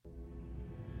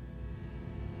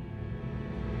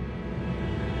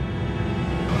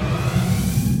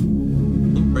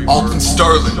Alton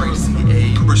Sterling,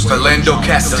 Philando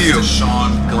Castile,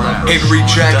 Henry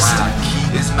Jackson,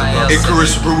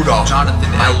 Icarus Rudolph,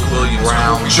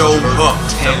 Joe Huff,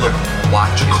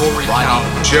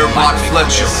 Jeremiah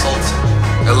Fletcher,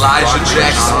 Elijah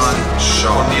Jackson,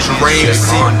 Jermaine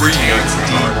C. Reed,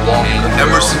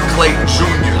 Emerson Clayton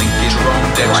Jr.,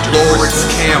 Lawrence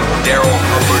Campbell.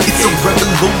 It's a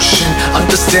revolution,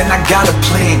 understand I got a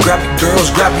plan. Grab your girls,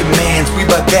 grab your mans. We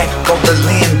buy back all the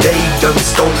land they done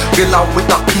stole. Fill out with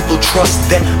our people, trust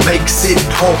that makes it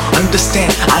whole. Understand,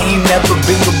 I ain't never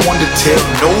been the one to tell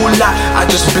no lie. I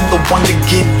just been the one to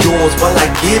get yours while I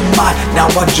get mine. Now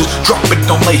I just drop it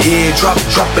on their head, drop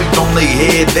it on their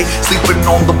head. They sleeping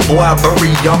on the boy, I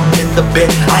bury them in the bed.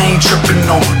 I ain't tripping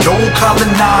on no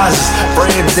colonizers,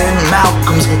 Freds and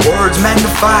Malcolms, words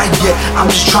magnified. Yeah, I'm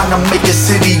just trying to make a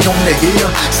city on the hill.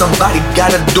 Somebody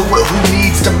gotta do it, who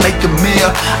needs to make a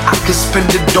meal? I could spend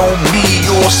it on me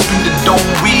or spend it on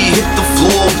we. Hit the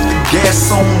floor with the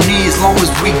gas on me. As long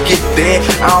as we get there,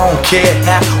 I don't care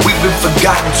how. We've been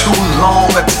forgotten too long,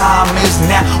 the time is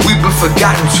now. We've been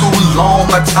forgotten too long,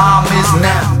 the time is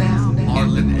now.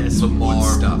 Marlon S.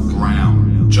 Woodstock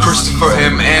Brown, Christopher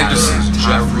M. Anderson,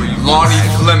 Lonnie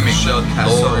Fleming,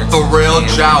 Pharrell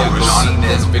Jowers,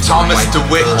 Thomas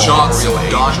DeWitt Johnson,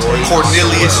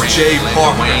 Cornelius J.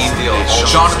 Parker,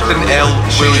 Jonathan L.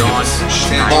 Williams,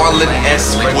 Marlon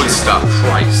S. Woodstock,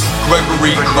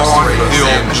 Gregory Carnhill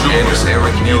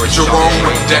Jr., Jerome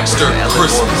Dexter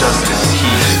Christmas.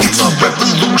 It's a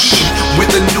revolution with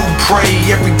a new prey.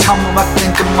 Every time I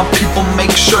think of my people,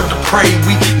 make sure to pray.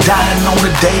 We dying on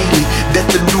a daily, that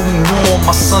the new norm.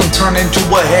 My son turned into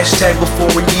a hashtag before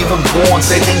we even born.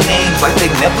 Say their names like they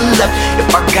never left. If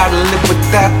I gotta live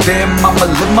without them, I'ma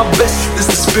live my best. This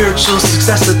the spiritual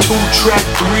success of 2-track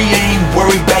 3. Ain't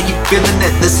worried about you feeling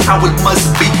it, this how it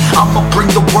must be. I'ma bring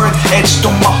the word etched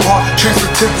on my heart. Transfer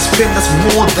to this pen that's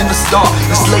more than a star.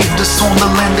 Enslaved us on the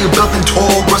land they built and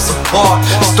tore us apart.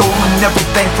 Stolen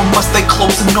everything from us, they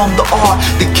closing on the art.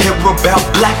 They care about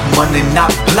black money,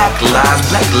 not black lives.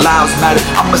 Black lives matter,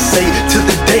 I'ma say it till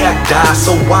the day I die.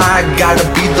 So why I gotta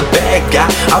be the bad guy?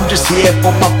 I'm just here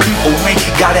for my people, ain't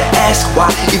gotta ask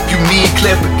why. If you need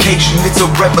clarification, it's a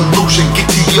revolution. Get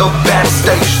to your battle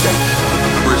station.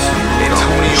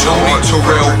 Tony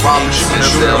Terrell Robinson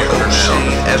Jr.,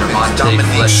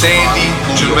 Dominique Sandy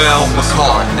Jamel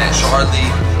McCall,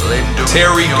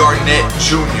 Terry Garnett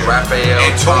Jr.,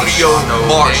 Antonio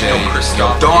Martin,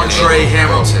 Dondre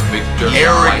Hamilton,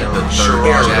 Eric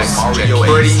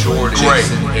Freddie Gray,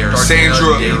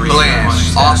 Sandra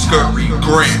Blanche, Oscar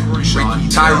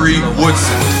Grant, Tyree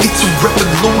Woodson. It's a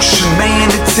revolution, man,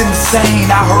 it's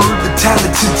insane. I heard the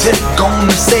talented jet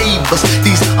gonna save us.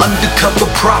 These undercover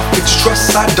prophets,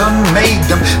 trust I done made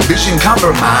them. Vision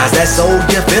compromise, that's all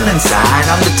you feel inside.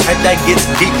 I'm the type that gets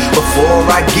deep before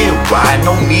I get wide.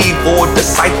 No need for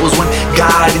disciples when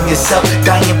God in yourself.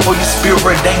 Dying for your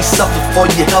spirit, ain't suffer for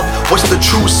your health. What's the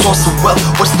true source of wealth?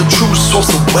 What's the true source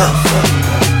of wealth?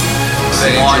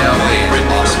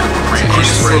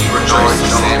 Christopher Bernard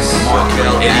Jones,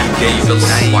 Eddie Davis,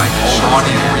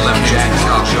 Shawnee Lemon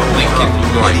Jackson, Lincoln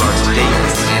Wright,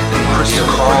 Christopher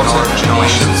Carlton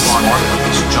Jones,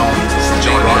 Marcus Jones,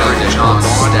 J.R.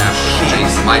 Johnson,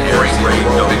 Mike Ray,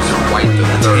 Victor White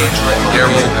III,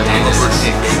 Daryl Dennis,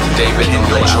 David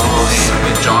Jones,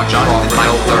 John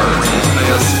Michael III,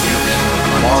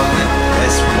 Marlon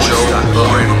S. Joe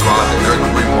Lauren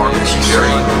Gregory Marcus, Jerry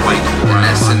White,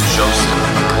 Vanessa Joseph,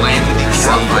 Glenn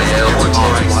Raphael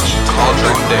Torres,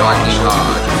 Caldrick Dale,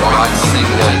 Rod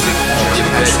Single,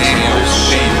 Samuel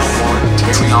Shane,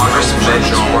 Tiana Smith,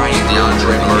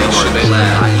 DeAndre Murray,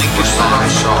 Lincoln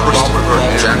Shaw, Christopher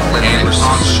Jacqueline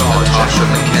Anderson Shaw, Natasha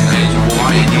McKenna,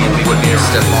 Whitney,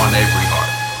 Stephon Avery Hart.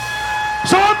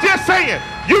 So I'm just saying,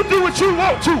 you do what you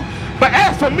want to, but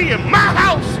as for me and my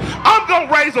house, I'm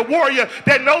gonna raise a warrior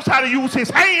that knows how to use his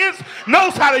hands,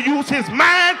 knows how to use his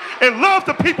mind, and loves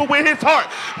the people with his heart.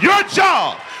 Your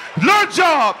job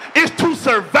is to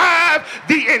survive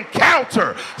the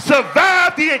encounter.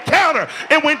 Survive the encounter.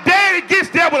 And when daddy gets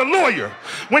there with a lawyer,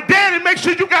 when daddy makes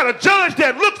sure you got a judge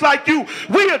that looks like you,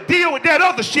 we'll deal with that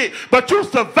other shit. But you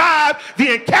survive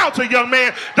the encounter, young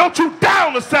man. Don't you die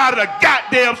on the side of the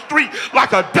goddamn street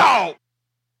like a dog.